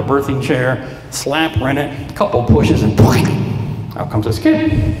down to the birthing chair, slap Rennet, couple pushes, and boing, out comes this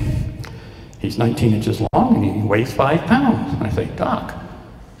kid. He's 19 inches long and he weighs 5 pounds. And I say, "Doc,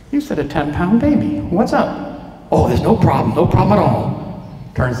 you said a 10-pound baby. What's up?" "Oh, there's no problem at all."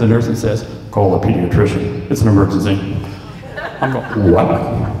 Turns to the nurse and says, "Call the pediatrician. It's an emergency." I'm going, "What?"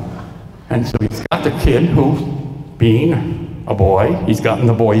 And so he's got the kid who's being a boy, he's gotten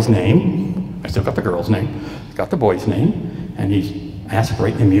the boy's name. I still got the girl's name. He's got the boy's name, and he's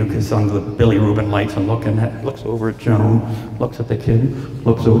aspirating the mucus under the Billy Rubin lights and looks over at Joan, looks at the kid,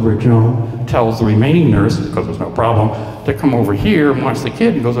 looks over at Joan, tells the remaining nurse, because there's no problem, to come over here and watch the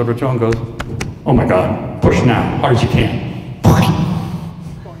kid, and goes over to Joan and goes, "Oh my God, push now, hard as you can."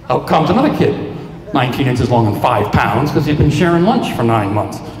 Out comes another kid, 19 inches long and 5 pounds, because he'd been sharing lunch for 9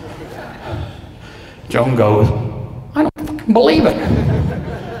 months. Joan goes, "I don't fucking believe it."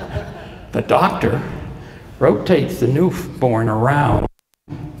 The doctor rotates the newborn around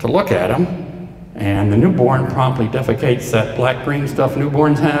to look at him, and the newborn promptly defecates that black-green stuff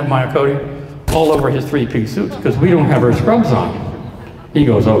newborns have, myocardium, all over his 3-piece suits, because we don't have our scrubs on. He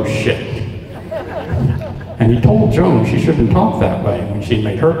goes, "Oh shit." And he told Joan she shouldn't talk that way when she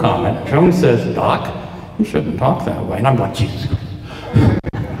made her comment. Joan says, "Doc, you shouldn't talk that way." And I'm like, Jesus.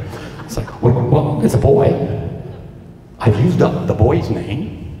 It's like, well, it's a boy. I've used up the boy's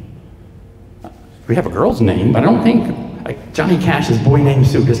name. We have a girl's name, but I don't think, Johnny Cash's boy name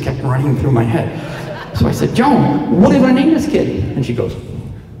suit just kept running through my head. So I said, "Joan, what are you going to name this kid?" And she goes,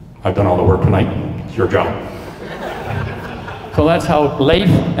 "I've done all the work tonight. It's your job." So that's how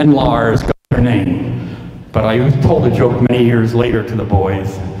Leif and Lars got their name. But I told a joke many years later to the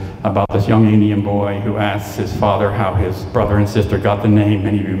boys about this young Indian boy who asks his father how his brother and sister got the name.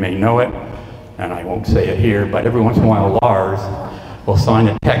 Many of you may know it, and I won't say it here, but every once in a while Lars will sign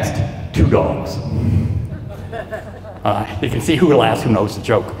a text, "2 dogs." You can see who laughs, who knows the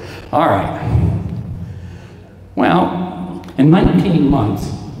joke. All right. Well, in 19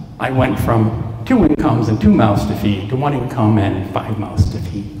 months, I went from 2 incomes and 2 mouths to feed to 1 income and 5 mouths to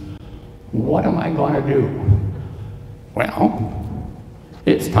feed. What am I going to do? Well,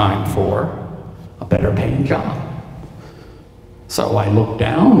 it's time for a better paying job. So I looked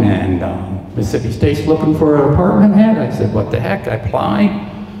down, and Mississippi State's looking for an apartment head. I said, what the heck? I applied.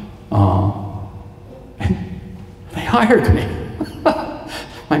 And they hired me.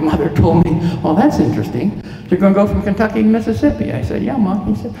 My mother told me, "Well, that's interesting. You're going to go from Kentucky to Mississippi." I said, "Yeah, Mom."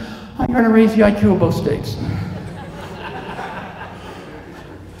 He said, "I'm going to raise the IQ of both states."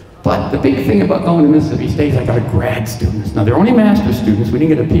 But the big thing about going to Mississippi State is I got a grad students. Now, they're only master's students. We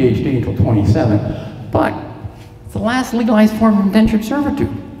didn't get a PhD until 27. But it's the last legalized form of indentured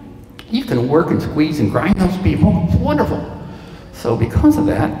servitude. You can work and squeeze and grind those people. It's wonderful. So because of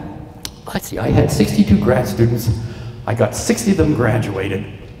that, let's see, I had 62 grad students. I got 60 of them graduated.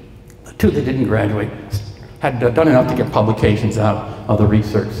 The 2 that didn't graduate had done enough to get publications out of the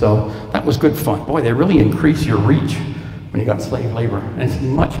research. So that was good fun. Boy, they really increase your reach when you got slave labor. And it's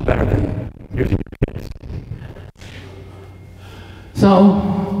much better than using your kids.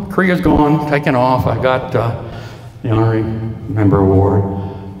 So Korea's gone, taken off. I got the honorary member award.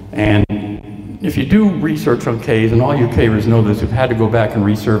 And if you do research on caves, and all you cavers know this, you've had to go back and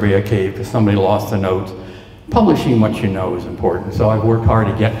resurvey a cave because somebody lost the notes. Publishing what you know is important. So I've worked hard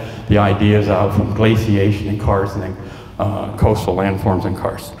to get the ideas out from glaciation and karst, coastal landforms and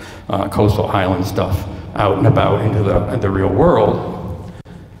karst, coastal island stuff out and about into the real world.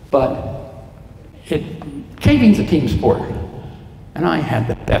 But caving's a team sport. And I had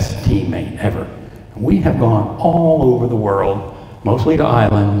the best teammate ever. We have gone all over the world, mostly to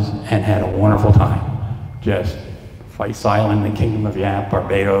islands, and had a wonderful time. Just Feist Island, the Kingdom of Yap,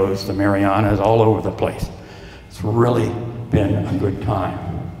 Barbados, the Marianas, all over the place. It's really been a good time.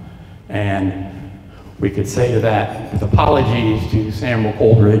 And we could say to that, with apologies to Samuel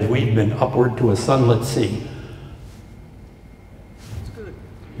Coleridge, we've been upward to a sunlit sea.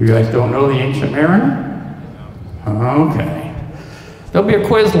 You guys don't know the Ancient Mariner? Okay. There'll be a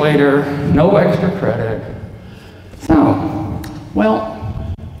quiz later, no extra credit. So,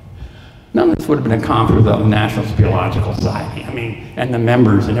 well, none of this would have been accomplished without the National Speleological Society. I mean, and the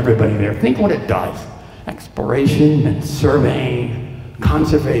members and everybody there. Think what it does. Exploration and surveying,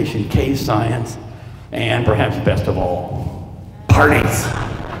 conservation, cave science, and perhaps best of all, parties.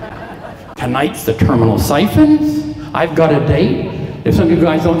 Tonight's the terminal siphons. I've got a date. If some of you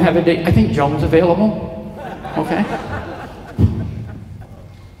guys don't have a date, I think Joan's available. Okay?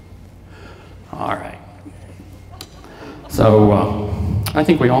 All right. So, I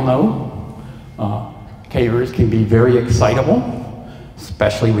think we all know cavers can be very excitable,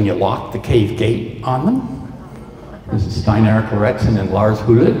 especially when you lock the cave gate on them. This is Stein Erik Lauritzen and Lars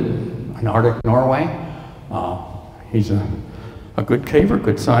Hulet in Arctic Norway. He's a good caver,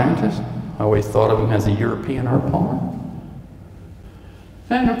 good scientist. I always thought of him as a European art palmer.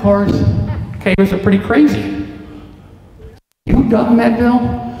 And of course, cavers are pretty crazy. You dug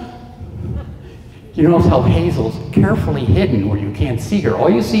Medville? You notice how Hazel's carefully hidden where you can't see her. All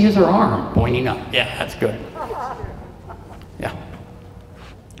you see is her arm pointing up. Yeah, that's good.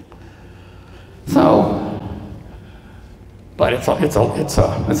 So, but it's a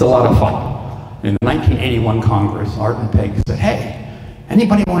lot of fun. In the 1981 Congress, Art and Peg said, hey,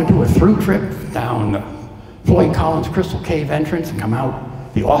 anybody want to do a through trip down the Floyd Collins Crystal Cave entrance and come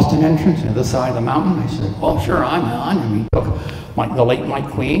out the Austin entrance, the other side of the mountain? I said, well, sure, I'm on. And we took the late Mike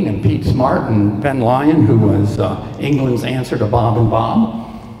Queen and Pete Smart and Ben Lyon, who was England's answer to Bob and Bob.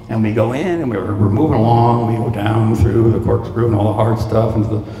 And we go in and we're moving along. We go down through the corkscrew and all the hard stuff into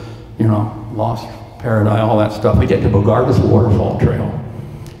the, Lost Paradise, all that stuff. We get to Bogartis Waterfall Trail.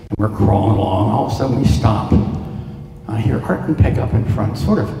 And we're crawling along. All of a sudden we stop. I hear Art and Peg up in front,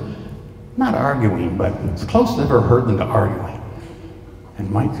 sort of, not arguing, but as close as I've ever heard them to arguing. And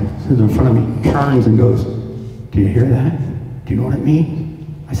Mike, who's in front of me, turns and goes, do you hear that? Do you know what it means?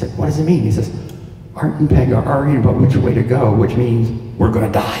 I said, what does it mean? He says, Art and Peg are arguing about which way to go, which means we're going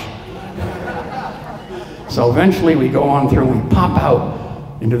to die. So eventually we go on through, we pop out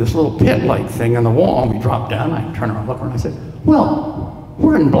into this little pit-like thing on the wall, and we drop down. I turn around, look around, and I said, well,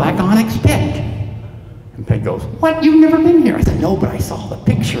 we're in Black Onyx Pit. And Peg goes, what, you've never been here? I said, no, but I saw the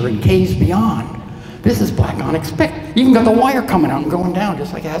picture in Caves Beyond. This is Black Onyx Pit. Even got the wire coming out and going down,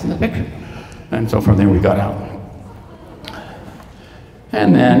 just like it has in the picture. And so from there we got out.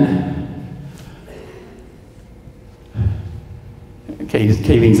 And then,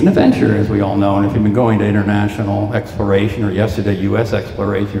 caving's an adventure, as we all know, and if you've been going to international exploration or yesterday U.S.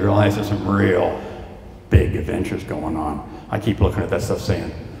 exploration, you realize there's some real big adventures going on. I keep looking at that stuff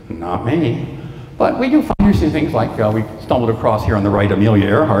saying, not me. But we do find interesting things like we stumbled across here on the right Amelia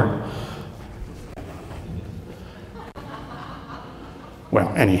Earhart. Well,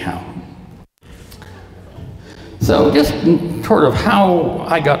 anyhow. So just sort of how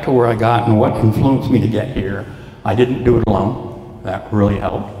I got to where I got and what influenced me to get here. I didn't do it alone. That really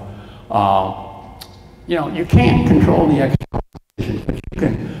helped. You can't control the external decisions, but you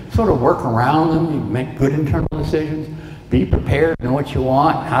can sort of work around them. You make good internal decisions. Be prepared, know what you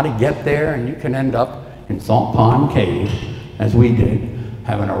want, how to get there, and you can end up in Salt Pond Cave, as we did,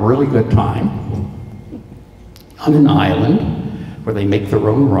 having a really good time on an island where they make their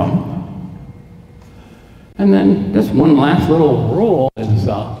own rum. And then just one last little rule is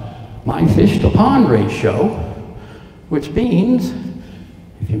my fish to pond ratio, which means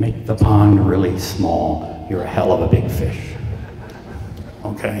if you make the pond really small, you're a hell of a big fish.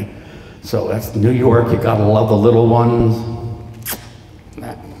 Okay? So that's New York, you gotta love the little ones.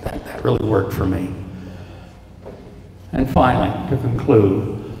 That really worked for me. And finally, to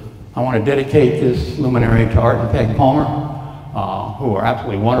conclude, I want to dedicate this luminary to Art and Peg Palmer, who are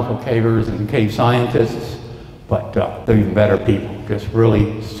absolutely wonderful cavers and cave scientists, but they're even better people, just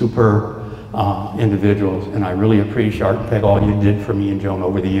really superb individuals, and I really appreciate Art and Peg, all you did for me and Joan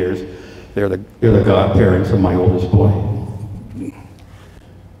over the years. They're the godparents of my oldest boy.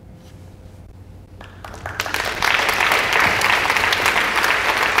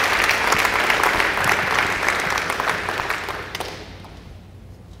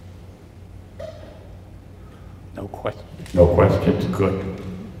 No questions? Good.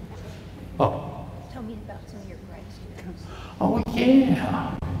 Oh. Tell me about some of your grad students. Oh,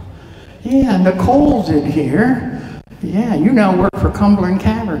 yeah. Yeah, Nicole's in here. Yeah, you now work for Cumberland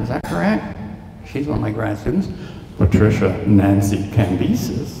Caverns, is that correct? She's one of my grad students. Patricia Nancy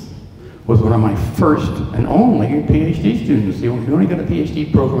Cambyses was one of my first and only PhD students. You only got a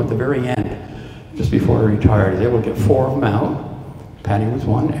PhD program at the very end, just before I retired. I was able to get 4 of them out. Patty was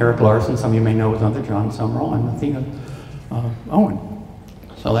one, Eric Larson, some of you may know was another, John Summerall, and Athena Owen.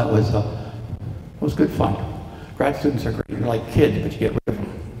 So that was good fun. Grad students are great. They're like kids, but you get rid of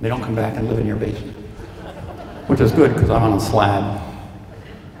them. They don't come back and live in your basement, which is good because I'm on a slab.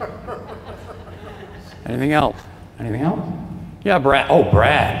 Anything else? Anything else? Yeah, Brad. Oh,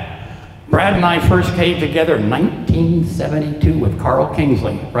 Brad. Brad and I first caved together in 1972 with Carl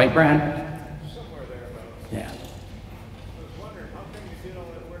Kingsley. Right, Brad? Somewhere thereabouts. Yeah. I was wondering, how come you did all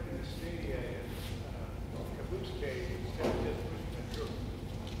that work in the studio and Caboose Cave instead of just pushing the truth?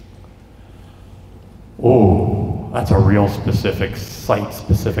 Oh, that's a real specific,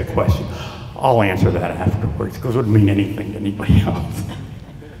 site-specific question. I'll answer that afterwards because it wouldn't mean anything to anybody else.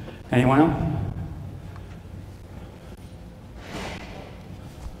 Anyone else?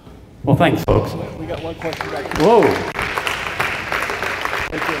 Well, thanks, folks. We got one question back here. Whoa.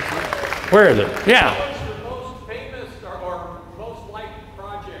 Where is it? Yeah. What's the most famous or most liked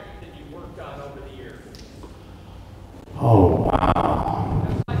project that you've worked on over the years? Oh, wow.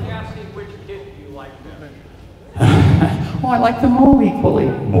 That's like asking which kid do you like better. Oh, I like them all equally.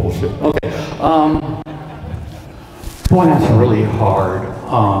 Bullshit. Okay. Boy, that's really hard.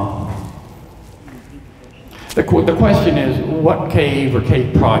 The question is, what cave or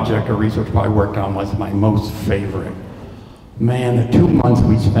cave project or research project I worked on was my most favorite? Man, the 2 months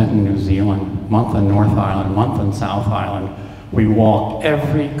we spent in New Zealand, month on North Island, month on South Island, we walked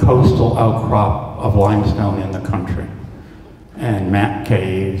every coastal outcrop of limestone in the country and mapped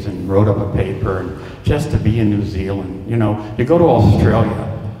caves and wrote up a paper, and just to be in New Zealand. You know, you go to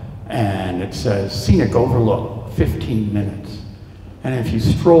Australia and it says scenic overlook, 15 minutes. And if you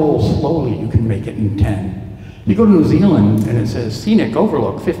stroll slowly, you can make it in 10. You go to New Zealand and it says scenic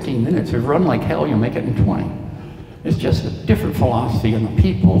overlook, 15 minutes. If you run like hell, you'll make it in 20. It's just a different philosophy, and the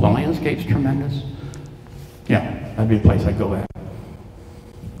people, the landscape's tremendous. Yeah, that'd be a place I'd go at.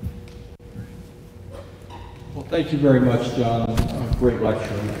 Well, thank you very much, John. Great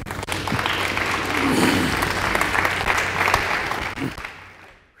lecture.